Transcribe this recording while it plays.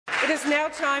is now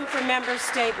time for member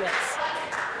statements.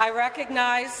 I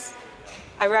recognize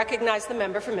the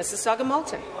member for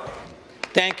Mississauga-Malton.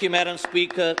 Thank you, Madam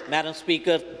Speaker. Madam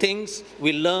Speaker, things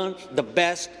we learn the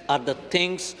best are the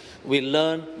things we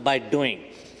learn by doing.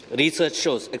 Research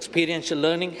shows experiential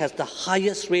learning has the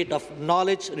highest rate of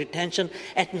knowledge retention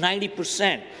at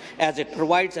 90%, as it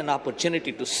provides an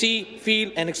opportunity to see, feel,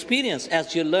 and experience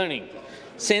as you're learning.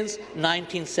 Since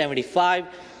 1975,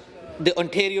 the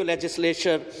Ontario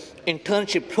Legislature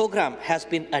internship program has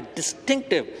been a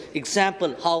distinctive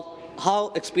example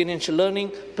how experiential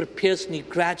learning prepares new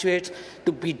graduates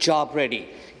to be job-ready.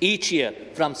 Each year,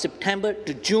 from September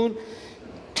to June,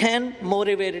 10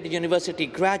 motivated university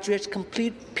graduates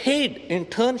complete paid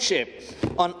internship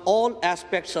on all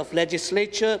aspects of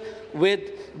legislature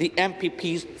with the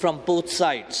MPPs from both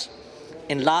sides.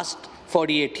 In last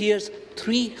 48 years,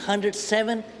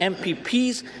 307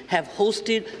 MPPs have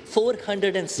hosted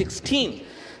 416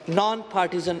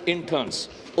 non-partisan interns.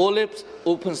 OLIPS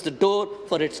opens the door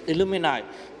for its alumni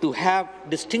to have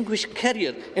distinguished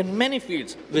careers in many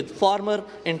fields, with former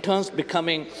interns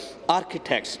becoming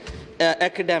architects,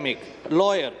 academic,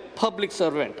 lawyer, public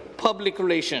servant, public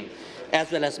relation,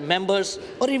 as well as members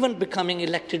or even becoming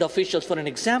elected officials. For an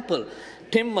example,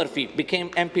 Tim Murphy became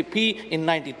MPP in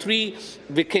 '93,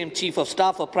 became Chief of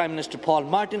Staff of Prime Minister Paul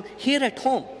Martin. Here at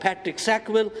home, Patrick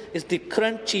Sackville is the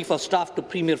current Chief of Staff to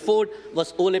Premier Ford,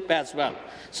 was OLIP as well.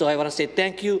 So I want to say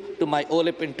thank you to my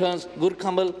OLIP interns,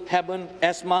 Gurkamal, Hebben,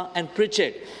 Esma, and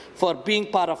Bridget, for being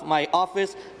part of my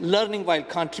office, learning while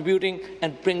contributing,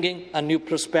 and bringing a new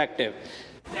perspective.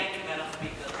 Thank you, Madam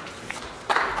Speaker.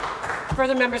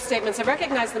 Further member statements. I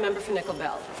recognize the member for Nickel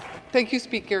Bell. Thank you,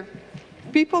 Speaker.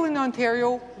 People in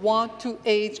Ontario want to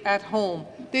age at home.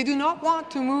 They do not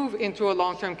want to move into a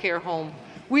long-term care home.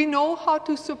 We know how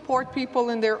to support people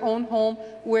in their own home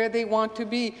where they want to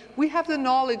be. We have the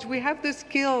knowledge, we have the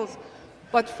skills,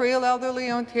 but frail elderly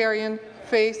Ontarians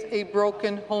face a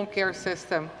broken home care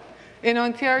system. In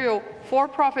Ontario,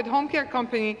 for-profit home care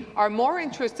companies are more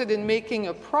interested in making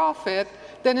a profit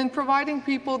than in providing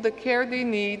people the care they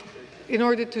need in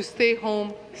order to stay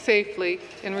home safely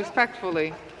and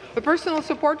respectfully. A personal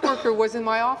support worker was in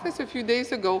my office a few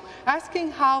days ago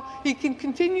asking how he can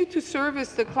continue to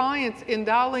service the clients in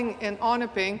Dowling and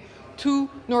Onaping, two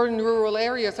northern rural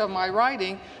areas of my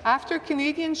riding, after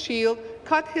Canadian Shield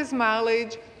cut his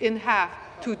mileage in half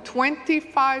to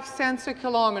 25 cents a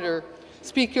kilometre.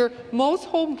 Speaker, most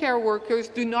home care workers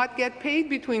do not get paid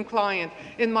between clients.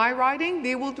 In my riding,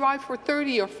 they will drive for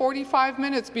 30 or 45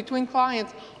 minutes between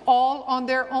clients, all on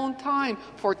their own time,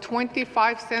 for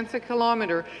 25 cents a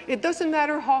kilometre. It doesn't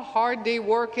matter how hard they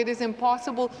work, it is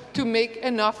impossible to make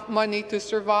enough money to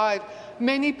survive.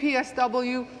 Many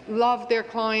PSW love their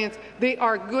clients. They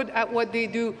are good at what they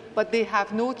do, but they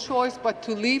have no choice but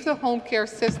to leave the home care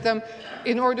system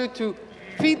in order to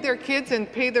feed their kids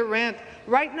and pay the rent.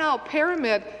 Right now,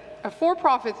 ParaMed, a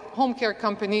for-profit home care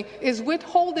company, is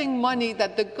withholding money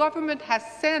that the government has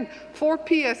sent for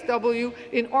PSW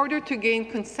in order to gain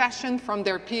concession from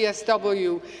their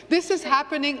PSW. This is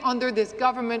happening under this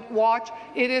government watch.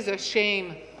 It is a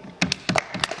shame.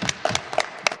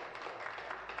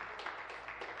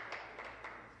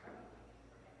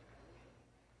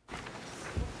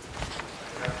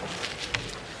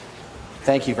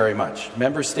 Thank you very much.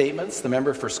 Member statements. The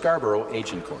member for Scarborough,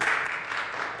 Agincourt.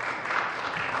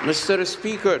 Mr.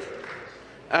 Speaker,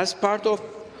 as part of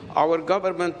our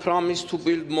government promise to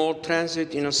build more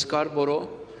transit in Scarborough,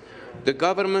 the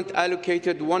government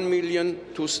allocated $1 million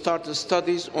to start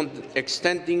studies on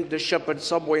extending the Shepherd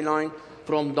subway line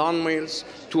from Don Mills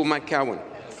to McCowan.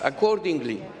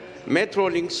 Accordingly,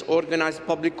 Metrolinx organized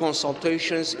public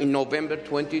consultations in November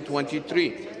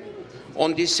 2023.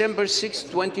 On December 6,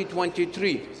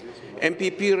 2023,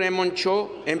 MPP Raymond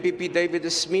Cho, MPP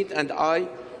David Smith, and I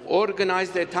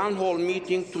organized a town hall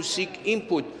meeting to seek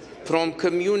input from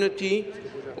community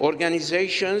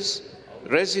organizations,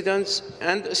 residents,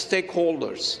 and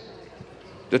stakeholders.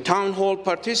 The town hall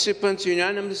participants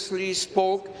unanimously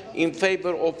spoke in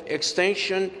favor of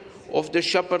extension of the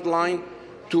Shepherd line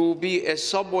to be a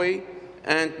subway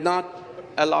and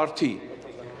not LRT.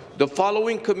 The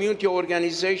following community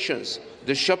organizations: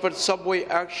 the Shepherd Subway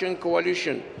Action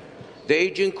Coalition, the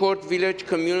Agincourt Village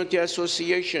Community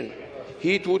Association,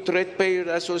 Heathwood Redpayer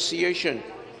Association,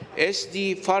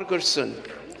 SD Ferguson,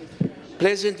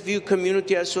 Pleasant View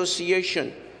Community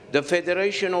Association, the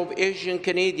Federation of Asian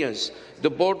Canadians, the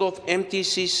Board of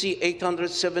MTCC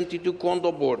 872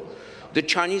 Condo Board, the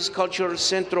Chinese Cultural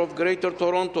Center of Greater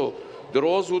Toronto, the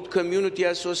Rosewood Community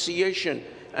Association,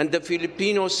 and the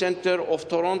Filipino Center of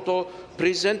Toronto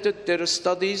presented their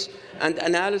studies and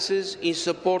analysis in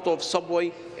support of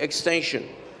subway extension.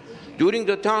 During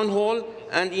the town hall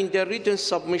and in their written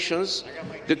submissions,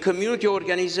 the community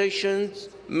organizations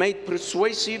made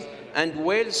persuasive and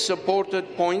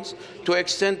well-supported points to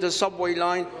extend the subway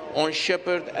line on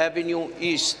Shepherd Avenue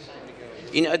East.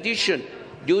 In addition,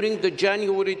 during the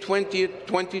January 20,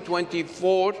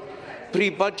 2024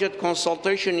 pre-budget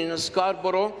consultation in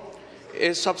Scarborough,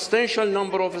 a substantial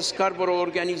number of Scarborough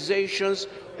organizations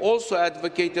also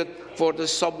advocated for the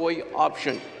subway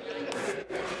option.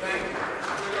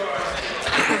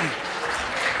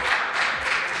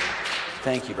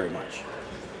 Thank you very much.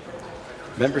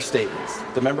 Member statements.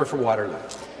 The member for Waterloo.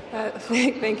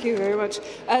 Thank you very much.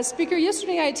 Speaker,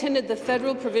 yesterday I attended the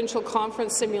Federal Provincial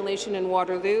Conference simulation in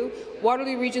Waterloo.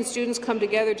 Waterloo Region students come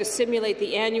together to simulate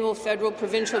the annual federal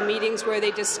provincial meetings where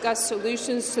they discuss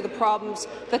solutions to the problems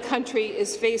the country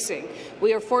is facing.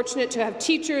 We are fortunate to have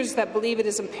teachers that believe it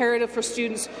is imperative for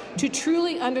students to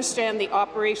truly understand the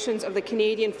operations of the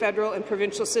Canadian federal and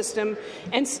provincial system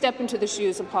and step into the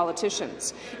shoes of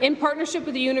politicians. In partnership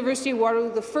with the University of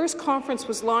Waterloo, the first conference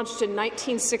was launched in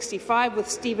 1965 with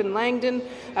Stephen Langdon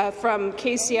from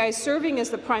KCI serving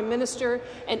as the Prime Minister,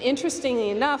 and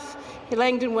interestingly enough,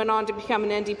 Langdon went on to become an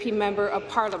NDP Member of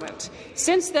Parliament.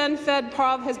 Since then,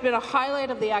 FedProv has been a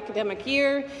highlight of the academic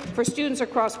year for students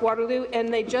across Waterloo, and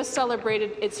they just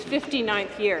celebrated its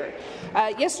 59th year.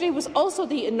 Yesterday was also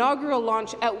the inaugural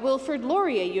launch at Wilfrid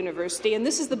Laurier University, and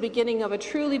this is the beginning of a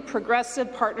truly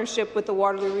progressive partnership with the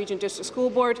Waterloo Region District School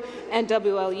Board and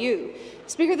WLU.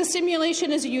 Speaker, the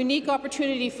simulation is a unique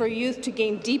opportunity for youth to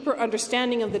gain deeper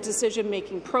understanding of the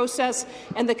decision-making process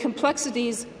and the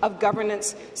complexities of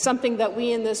governance, something that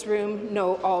we in this room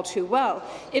know all too well.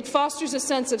 It fosters a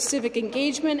sense of civic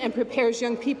engagement and prepares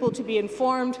young people to be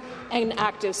informed and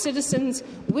active citizens,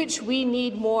 which we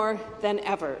need more than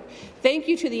ever. Thank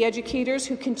you to the educators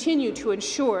who continue to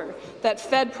ensure that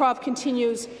FedProv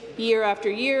continues year after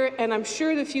year, and I'm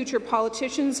sure the future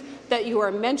politicians that you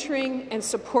are mentoring and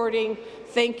supporting.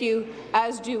 Thank you,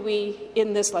 as do we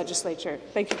in this legislature.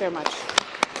 Thank you very much.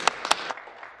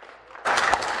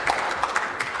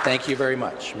 Thank you very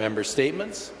much. Member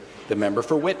statements. The member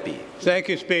for Whitby. Thank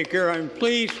you, Speaker. I'm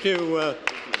pleased to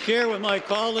share with my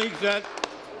colleagues that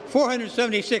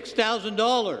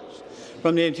 $476,000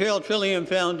 from the Ontario Trillium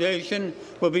Foundation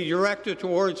will be directed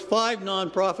towards 5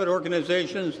 non-profit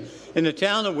organizations in the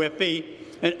town of Whitby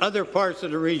and other parts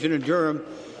of the region of Durham,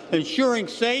 ensuring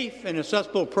safe and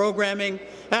accessible programming,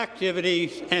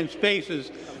 activities and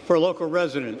spaces for local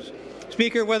residents.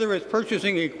 Speaker, whether it's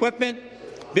purchasing equipment,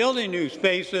 building new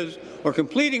spaces, or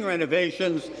completing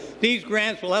renovations, these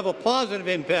grants will have a positive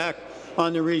impact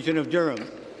on the region of Durham.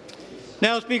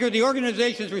 Now, Speaker, the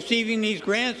organizations receiving these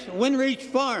grants: Winreach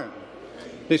Farm,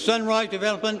 the Sunrise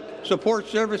Development Support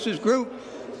Services Group,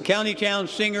 County Town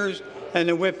Singers, and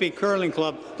the Whitby Curling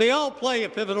Club. They all play a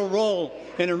pivotal role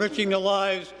in enriching the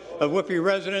lives of Whitby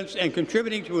residents and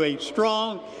contributing to a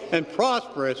strong and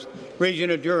prosperous region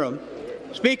of Durham.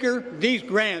 Speaker, these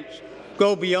grants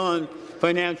go beyond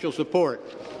financial support.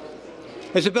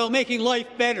 It's about making life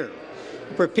better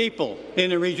for people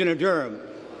in the region of Durham.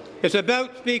 It's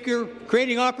about, Speaker,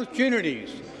 creating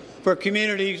opportunities for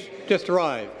communities to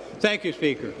thrive. Thank you,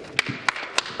 Speaker.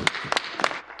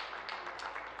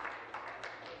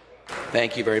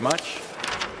 Thank you very much.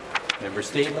 Member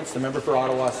statements. The member for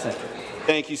Ottawa Centre.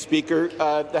 Thank you, Speaker.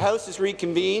 The House has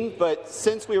reconvened, but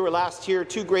since we were last here,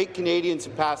 2 great Canadians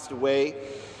have passed away,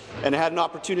 and I had an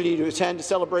opportunity to attend a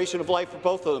celebration of life for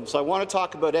both of them. So I want to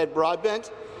talk about Ed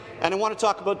Broadbent, and I want to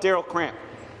talk about Daryl Cramp.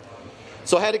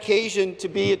 So I had occasion to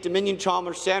be at Dominion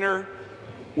Chalmers Centre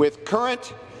with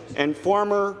current and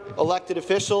former elected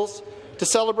officials to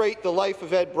celebrate the life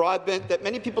of Ed Broadbent that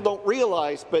many people don't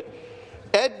realize, but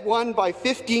Ed won by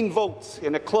 15 votes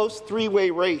in a close 3-way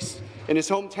race in his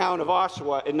hometown of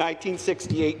Oshawa in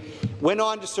 1968, went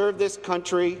on to serve this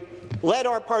country, led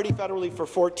our party federally for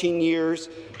 14 years,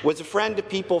 was a friend to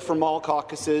people from all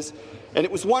caucuses, and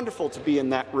it was wonderful to be in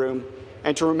that room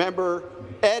and to remember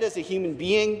Ed as a human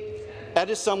being, Ed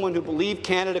as someone who believed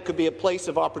Canada could be a place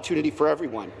of opportunity for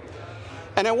everyone.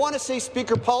 And I want to say,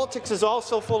 Speaker, politics is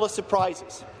also full of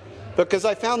surprises, because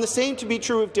I found the same to be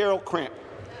true of Daryl Cramp.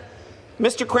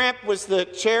 Mr. Cramp was the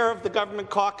chair of the government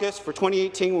caucus for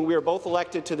 2018 when we were both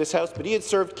elected to this House, but he had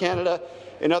served Canada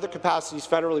in other capacities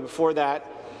federally before that.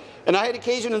 And I had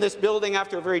occasion in this building,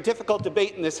 after a very difficult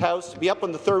debate in this House, to be up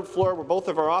on the 3rd floor where both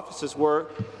of our offices were,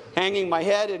 hanging my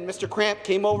head, and Mr. Cramp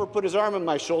came over, put his arm on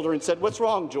my shoulder and said, "What's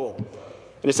wrong, Joel?"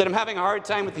 And I said, "I'm having a hard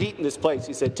time with the heat in this place."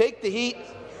 He said, "Take the heat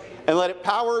and let it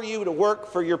power you to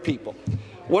work for your people."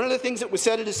 One of the things that was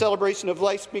said at a celebration of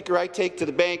life, Speaker, I take to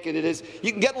the bank, and it is,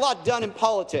 you can get a lot done in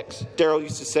politics, Darryl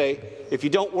used to say, if you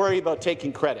don't worry about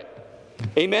taking credit.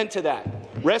 Amen to that.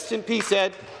 Rest in peace,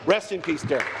 Ed. Rest in peace,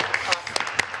 Darryl.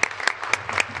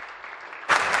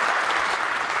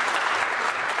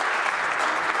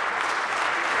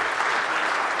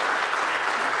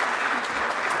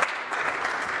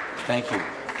 Thank you.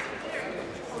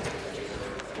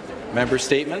 Member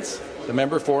statements. The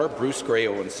member for Bruce Grey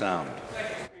Owen Sound.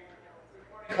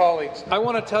 Colleagues, I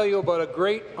want to tell you about a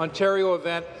great Ontario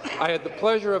event I had the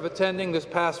pleasure of attending this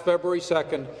past February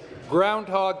 2nd,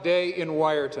 Groundhog Day in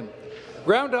Wyerton.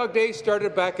 Groundhog Day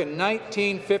started back in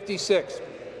 1956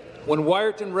 when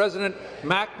Wyerton resident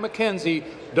Mac McKenzie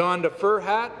donned a fur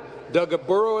hat, dug a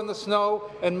burrow in the snow,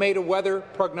 and made a weather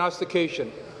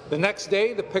prognostication. The next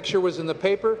day, the picture was in the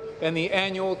paper, and the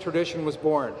annual tradition was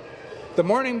born. The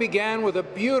morning began with a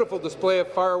beautiful display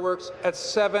of fireworks at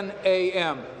 7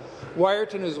 a.m.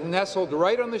 Wyerton is nestled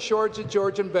right on the shores of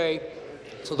Georgian Bay,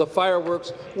 so the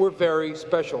fireworks were very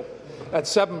special. At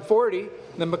 7:40,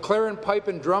 the McLaren Pipe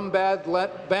and Drum Band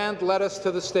led us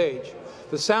to the stage.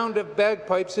 The sound of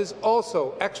bagpipes is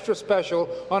also extra special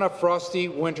on a frosty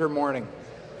winter morning.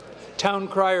 Town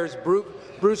criers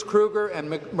Bruce Kruger and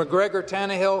McGregor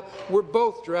Tannehill were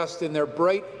both dressed in their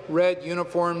bright red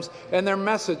uniforms, and their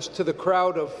message to the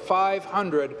crowd of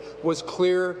 500 was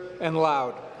clear and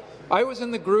loud. I was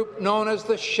in the group known as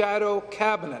the Shadow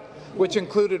Cabinet, which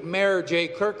included Mayor Jay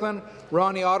Kirkland,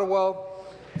 Ronnie Ottawell,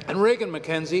 and Reagan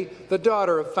McKenzie, the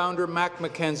daughter of founder Mac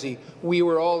McKenzie. We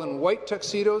were all in white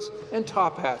tuxedos and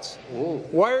top hats. Ooh.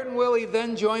 Wyerton Willie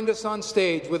then joined us on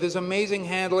stage with his amazing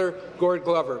handler, Gord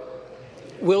Glover.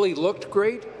 Willie looked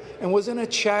great and was in a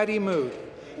chatty mood.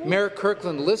 Mayor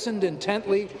Kirkland listened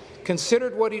intently,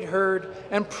 considered what he'd heard,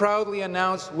 and proudly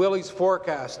announced Willie's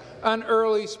forecast, an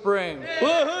early spring.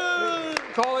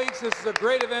 Colleagues, this is a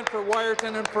great event for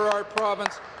Wyerton and for our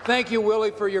province. Thank you,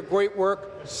 Willie, for your great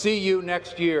work. See you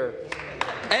next year.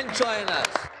 And join us.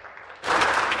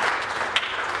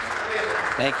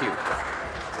 Thank you.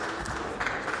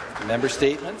 Member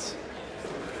statements.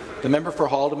 The member for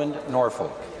Haldimand,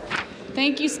 Norfolk.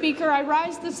 Thank you, Speaker. I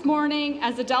rise this morning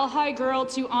as a Delhi girl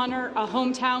to honour a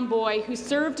hometown boy who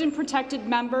served and protected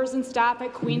members and staff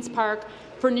at Queen's Park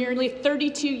for nearly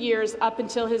 32 years up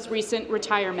until his recent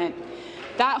retirement.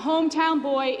 That hometown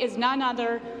boy is none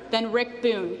other than Ric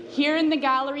Boone, here in the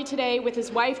gallery today with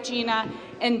his wife Gina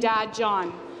and dad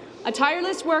John. A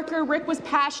tireless worker, Ric was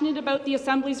passionate about the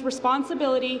Assembly's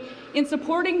responsibility in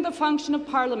supporting the function of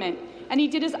Parliament, and he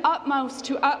did his utmost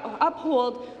to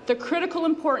uphold the critical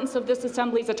importance of this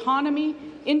Assembly's autonomy,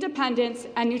 independence,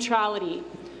 and neutrality.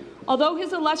 Although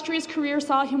his illustrious career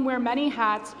saw him wear many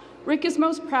hats, Ric is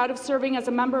most proud of serving as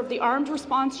a member of the Armed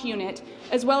Response Unit,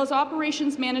 as well as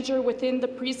Operations Manager within the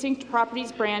Precinct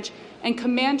Properties Branch and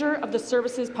Commander of the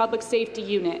Services Public Safety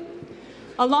Unit.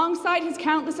 Alongside his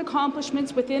countless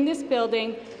accomplishments within this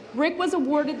building, Ric was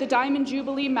awarded the Diamond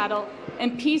Jubilee Medal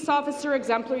and Peace Officer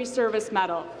Exemplary Service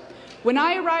Medal. When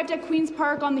I arrived at Queen's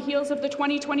Park on the heels of the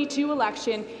 2022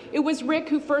 election, it was Ric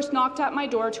who first knocked at my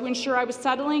door to ensure I was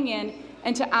settling in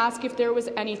and to ask if there was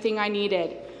anything I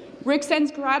needed. Ric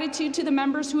sends gratitude to the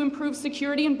members who improved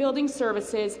security and building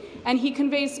services, and he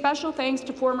conveys special thanks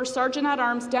to former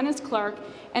Sergeant-at-Arms Dennis Clark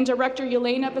and Director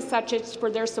Gélinas Besechich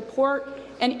for their support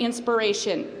and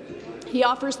inspiration. He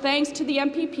offers thanks to the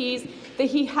MPPs that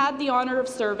he had the honour of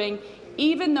serving,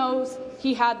 even those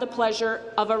he had the pleasure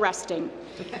of arresting.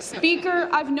 Speaker,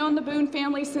 I've known the Boone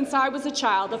family since I was a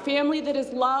child, a family that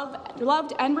is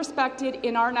loved and respected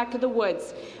in our neck of the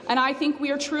woods. And I think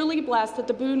we are truly blessed that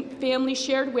the Boone family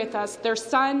shared with us their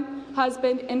son,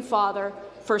 husband, and father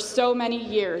for so many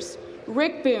years.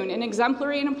 Ric Boone, an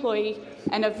exemplary employee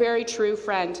and a very true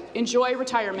friend. Enjoy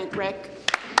retirement, Ric.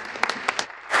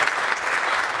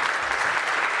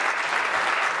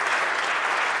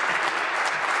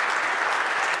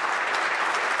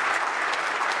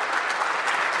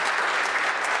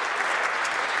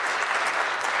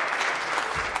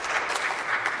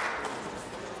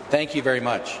 Thank you very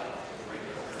much.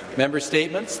 Member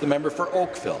statements. The member for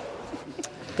Oakville.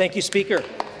 Thank you, Speaker.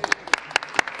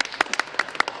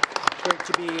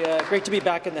 Great to be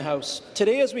back in the House.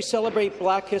 Today, as we celebrate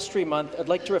Black History Month, I'd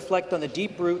like to reflect on the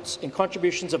deep roots and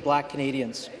contributions of Black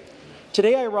Canadians.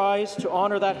 Today, I rise to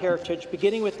honour that heritage,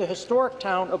 beginning with the historic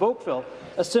town of Oakville,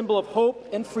 a symbol of hope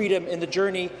and freedom in the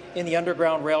journey in the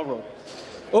Underground Railroad.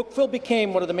 Oakville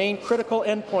became one of the main critical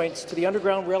endpoints to the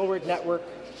Underground Railroad network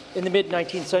in the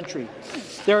mid-19th century.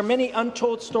 There are many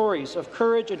untold stories of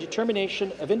courage and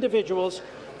determination of individuals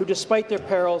who, despite their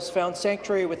perils, found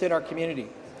sanctuary within our community.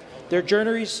 Their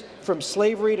journeys from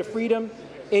slavery to freedom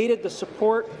aided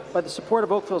by the support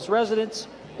of Oakville's residents,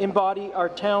 embody our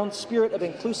town's spirit of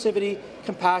inclusivity,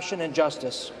 compassion, and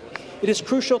justice. It is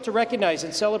crucial to recognize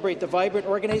and celebrate the vibrant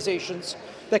organizations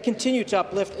that continue to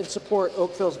uplift and support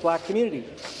Oakville's Black community.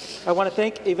 I want to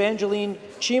thank Evangeline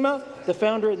Chima, the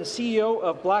founder and the CEO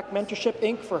of Black Mentorship,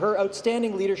 Inc., for her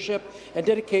outstanding leadership and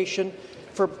dedication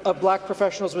of Black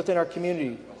professionals within our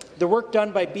community. The work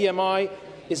done by BMI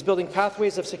is building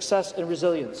pathways of success and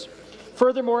resilience.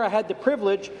 Furthermore, I had the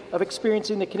privilege of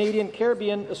experiencing the Canadian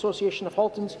Caribbean Association of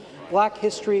Halton's Black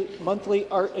History Monthly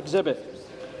Art Exhibit.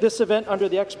 This event, under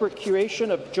the expert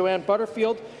curation of Joanne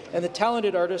Butterfield and the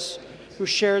talented artists who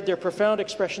shared their profound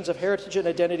expressions of heritage and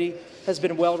identity, has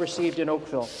been well received in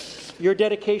Oakville. Your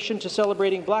dedication to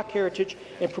celebrating Black heritage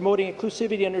and promoting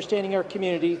inclusivity and understanding our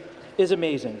community is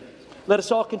amazing. Let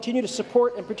us all continue to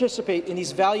support and participate in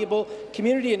these valuable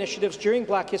community initiatives during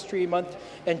Black History Month,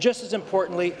 and just as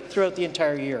importantly, throughout the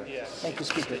entire year. Thank you,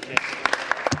 Speaker.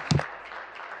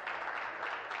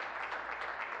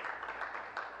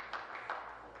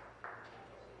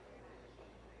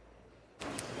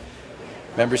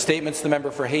 Member Statements. The member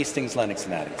for Hastings, Lennox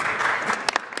and Addington.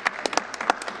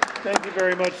 Thank you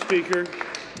very much, Speaker.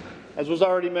 As was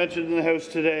already mentioned in the House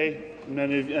today,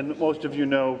 and most of you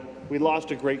know, we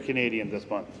lost a great Canadian this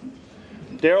month.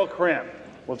 Darryl Cramp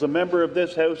was a member of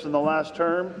this House in the last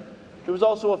term. He was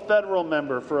also a federal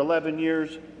member for 11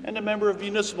 years and a member of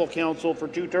Municipal Council for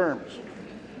 2 terms.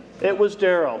 It was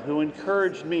Darryl who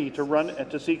encouraged me to run and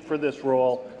to seek for this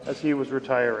role as he was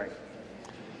retiring.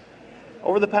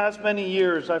 Over the past many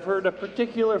years, I've heard a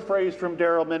particular phrase from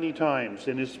Darryl many times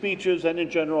in his speeches and in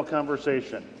general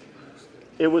conversation.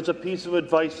 It was a piece of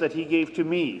advice that he gave to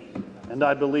me, and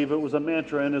I believe it was a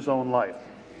mantra in his own life.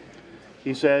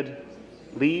 He said,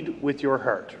 "Lead with your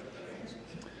heart."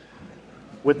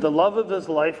 With the love of his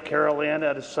life, Carol Ann,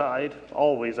 at his side,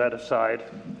 always at his side,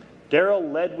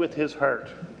 Darryl led with his heart,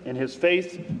 in his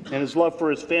faith and his love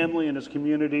for his family and his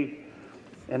community,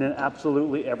 and in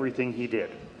absolutely everything he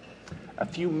did. A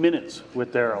few minutes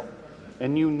with Darryl,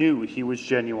 and you knew he was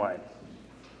genuine.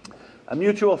 A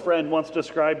mutual friend once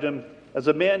described him as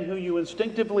a man who you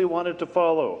instinctively wanted to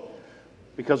follow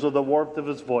because of the warmth of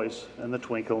his voice and the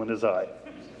twinkle in his eye.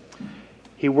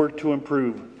 He worked to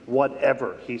improve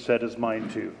whatever he set his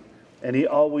mind to, and he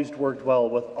always worked well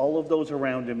with all of those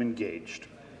around him engaged.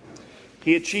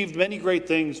 He achieved many great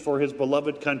things for his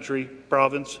beloved country,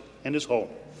 province, and his home.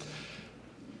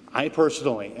 I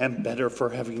personally am better for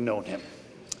having known him,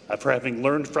 for having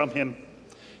learned from him,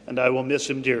 and I will miss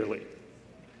him dearly.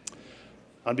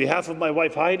 On behalf of my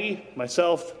wife Heidi,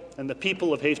 myself, and the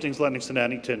people of Hastings, Lennox and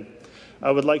Addington,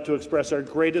 I would like to express our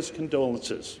greatest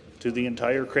condolences to the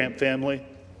entire Cramp family.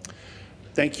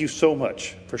 Thank you so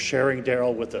much for sharing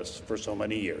Darryl with us for so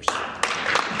many years.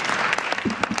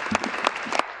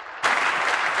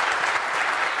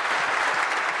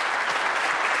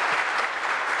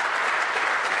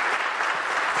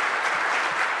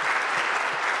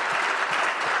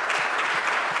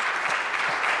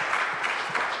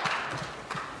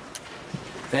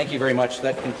 Thank you very much.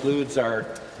 That concludes our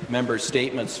member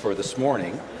statements for this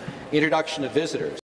morning. Introduction of visitors.